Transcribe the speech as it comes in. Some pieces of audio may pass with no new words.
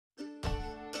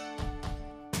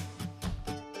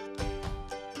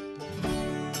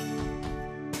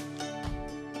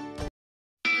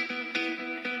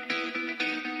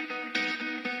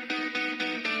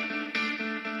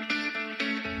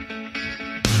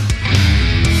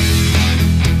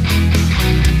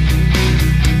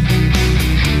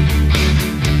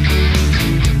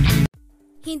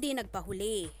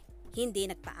nagpahuli, hindi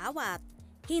nagpaawat,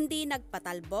 hindi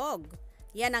nagpatalbog.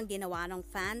 Yan ang ginawa ng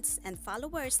fans and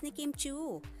followers ni Kim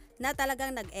Chiu na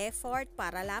talagang nag-effort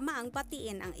para lamang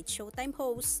batiin ang It's Showtime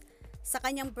host sa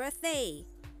kanyang birthday.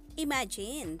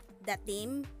 Imagine, the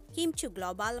team Kim Chiu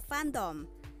Global Fandom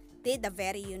did a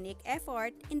very unique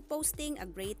effort in posting a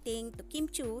greeting to Kim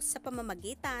Chiu sa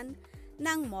pamamagitan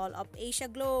ng Mall of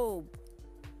Asia Globe.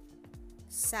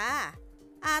 Sa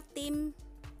Team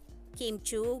Kim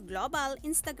Chiu Global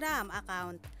Instagram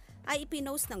account ay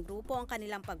ipinost ng grupo ang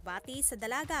kanilang pagbati sa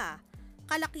dalaga.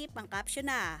 Kalakip ang caption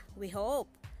na, "We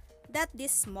hope that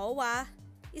this MOA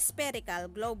spherical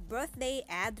globe birthday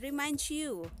ad reminds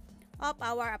you of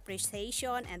our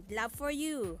appreciation and love for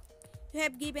you. You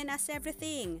have given us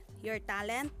everything, your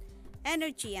talent,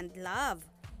 energy, and love,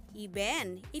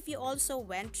 even if you also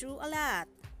went through a lot."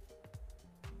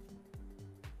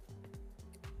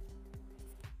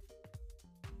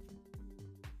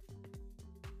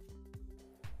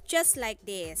 Just like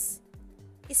this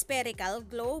spherical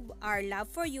globe, our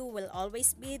love for you will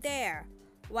always be there,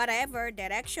 whatever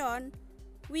direction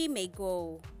we may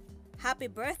go.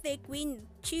 Happy birthday, Queen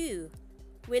Chiu.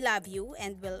 We love you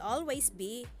and will always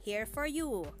be here for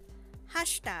you.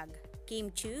 Hashtag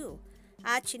Kim Chiu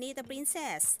at Chinita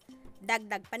Princess.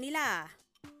 Dagdag pa nila.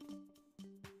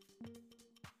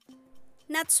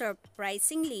 Not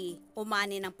surprisingly,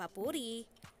 umani ng papuri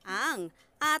ang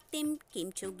Team Kim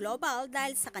Chiu Global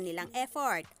dahil sa kanilang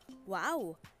effort.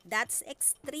 Wow, that's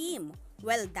extreme.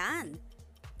 Well done,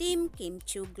 Team Kim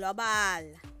Chiu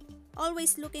Global.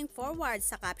 Always looking forward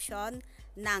sa caption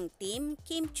ng Team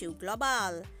Kim Chiu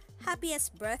Global.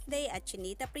 Happiest birthday at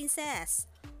Chinita Princess.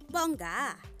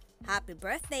 Bongga. Happy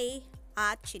birthday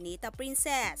at Chinita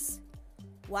Princess.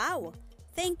 Wow,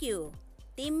 thank you,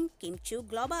 Team Kim Chiu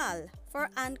Global,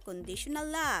 for unconditional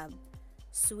love.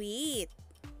 Sweet.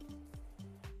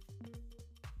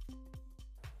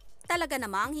 Talaga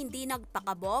namang hindi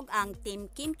nagpakabog ang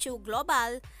Team Kim Chiu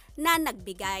Global na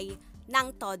nagbigay ng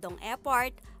todong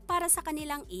effort para sa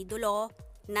kanilang idolo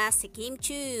na si Kim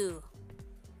Chiu.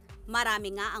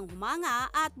 Marami nga ang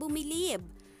humanga at bumilib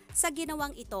sa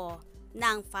ginawang ito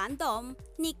ng fandom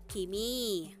ni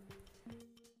Kimi.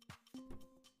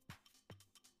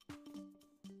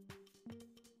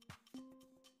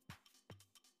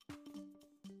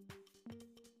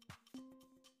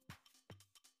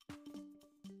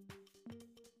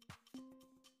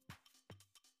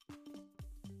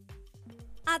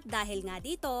 At dahil nga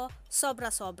dito,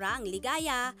 sobra-sobra ang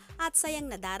ligaya at sayang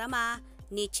nadarama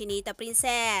ni Chinita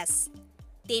Princess.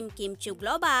 Team Kim Chiu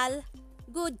Global,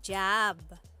 good job!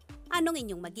 Anong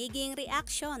inyong magiging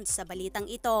reaction sa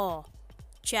balitang ito?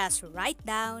 Just write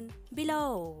down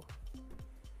below.